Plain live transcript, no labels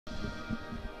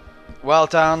Well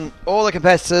done, all the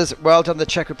competitors. Well done, the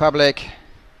Czech Republic.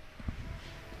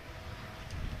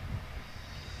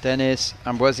 Denis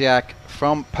Ambroziak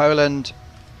from Poland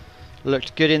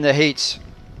looked good in the heats.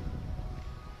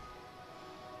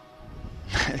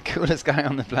 Coolest guy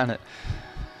on the planet.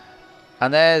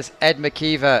 And there's Ed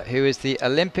McKeever, who is the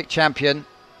Olympic champion.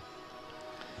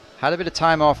 Had a bit of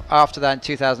time off after that in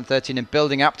 2013 and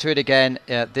building up to it again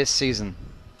this season.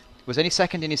 Was only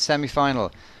second in his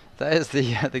semi-final. There's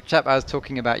the chap I was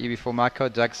talking about you before, Marko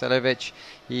Dragosavljević.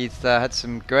 He's had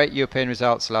some great European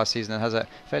results last season and has a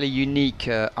fairly unique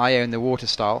eye in the water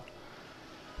style.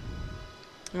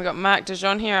 We've got Marko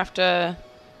Dragosavljević here after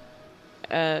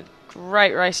a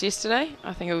great race yesterday.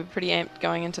 I think he'll be pretty amped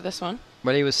going into this one.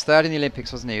 Well, he was third in the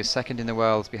Olympics, wasn't he? He was second in the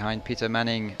world behind Peter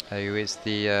Manning, who is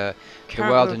the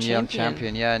world and young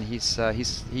champion. Yeah, and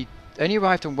he only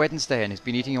arrived on Wednesday and has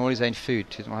been eating all his own food.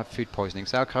 He doesn't have food poisoning.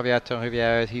 Sal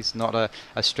Riviera, he's not a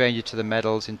stranger to the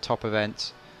medals in top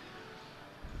events.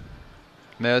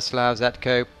 Miroslav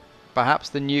Zetko, perhaps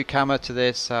the newcomer to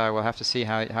this. We'll have to see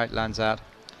how it lands out.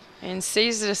 And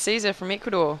Cesar from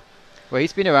Ecuador. Well,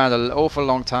 he's been around an awful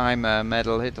long time,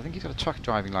 medal. I think he's got a truck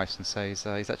driving license, so he's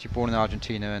actually born in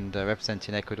Argentina and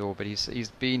representing Ecuador, but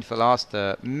he's been for the last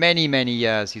many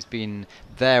years, he's been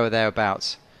there or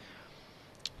thereabouts.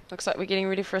 Looks like we're getting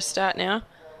ready for a start now.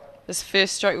 This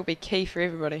first stroke will be key for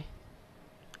everybody.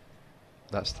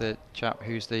 That's the chap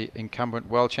who's the incumbent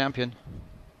world champion.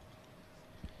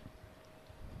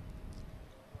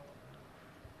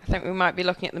 I think we might be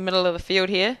looking at the middle of the field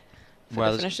here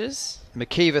for the finishes.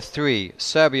 McKeever 3,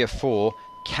 Serbia 4,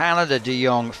 Canada de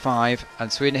Jong 5,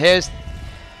 and Sweden. Here's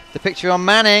the picture on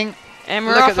Manning. And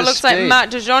Morocco looks like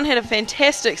Marko Dragosavljević had a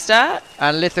fantastic start.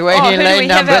 And Lithuanian lane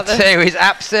number 2 is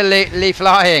absolutely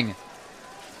flying.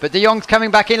 But de Jong's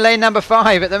coming back in lane number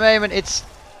 5. At the moment, it's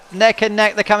neck and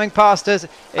neck. They're coming past us.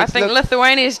 I think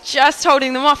Lithuania is just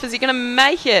holding them off. Is he going to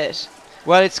make it?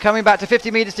 Well, it's coming back to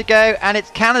 50 metres to go, and it's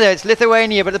Canada, it's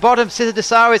Lithuania, but at the bottom, Cesar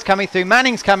Desara is coming through,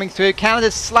 Manning's coming through,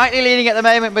 Canada's slightly leading at the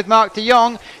moment with Mark de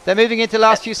Jong. They're moving into the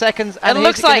last few seconds. And it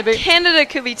looks like Canada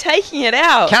could be taking it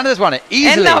out. Canada's won it,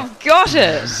 easily. And they've got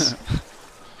it.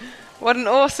 What an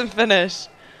awesome finish.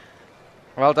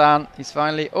 Well done. He's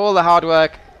finally, all the hard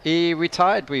work. He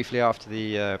retired briefly after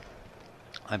the,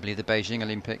 I believe, the Beijing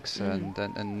Olympics, and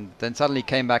then suddenly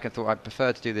came back and thought, I'd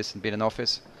prefer to do this and be in an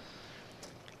office.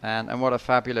 And what a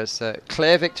fabulous,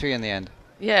 clear victory in the end.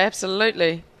 Yeah,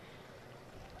 absolutely.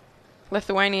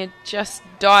 Lithuania just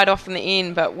died off in the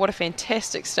end, but what a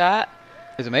fantastic start.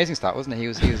 It was an amazing start, wasn't it? He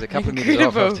was a couple of metres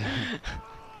off.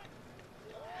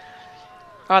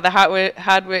 Oh, the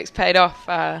hard work's paid off.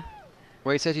 Well,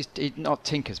 he says he not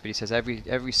tinkers, but he says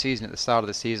every season at the start of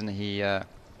the season he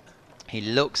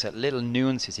looks at little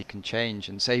nuances he can change,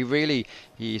 and so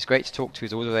he's great to talk to.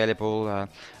 He's always available.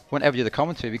 Won't ever do the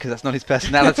commentary because that's not his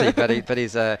personality, but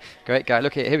he's a great guy.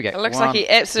 Look, here we go. It looks like he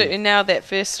absolutely nailed that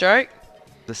first stroke.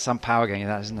 There's some power going in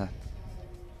that, isn't there?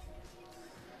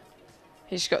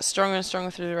 He just got stronger and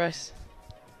stronger through the race.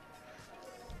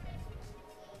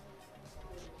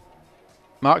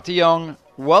 Mark de Jong,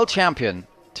 world champion,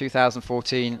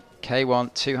 2014,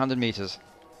 K1, 200 metres.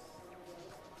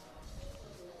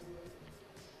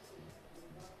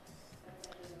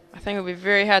 I think it'll be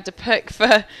very hard to pick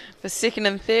for second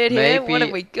and third here. What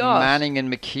have we got? Manning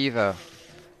and McKeever.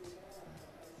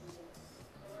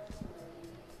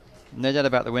 No doubt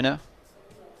about the winner.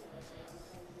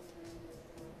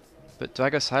 But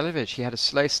Dragosavljević, he had a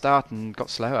slow start and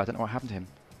got slower. I don't know what happened to him.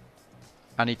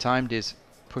 And he timed his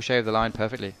push over the line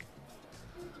perfectly.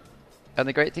 And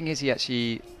the great thing is he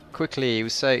actually he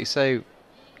was so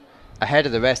ahead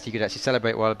of the rest, he could actually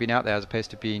celebrate while being out there, as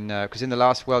opposed to being, because in the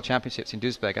last World Championships in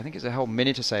Duisburg, I think it's a whole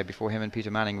minute or so before him and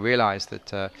Peter Manning realised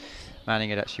that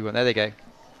Manning had actually won. There they go.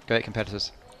 Great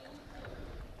competitors.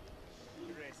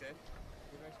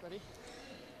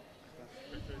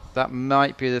 That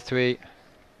might be the 3.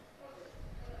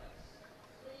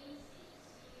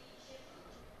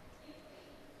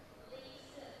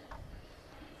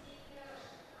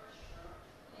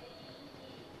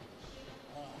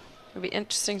 It'll be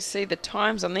interesting to see the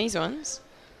times on these ones.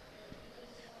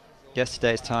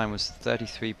 Yesterday's time was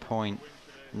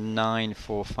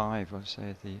 33.945. I'll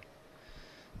say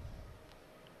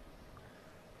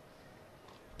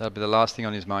that'll be the last thing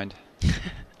on his mind.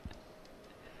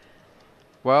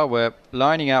 Well, we're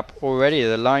lining up already.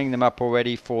 They're lining them up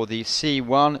already for the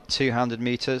C1 200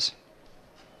 metres.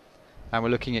 And we're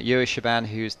looking at Yuri Shaban,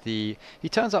 who's he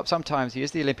turns up sometimes. He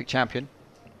is the Olympic champion.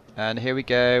 And here we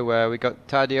go. We got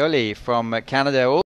Tardioli from Canada.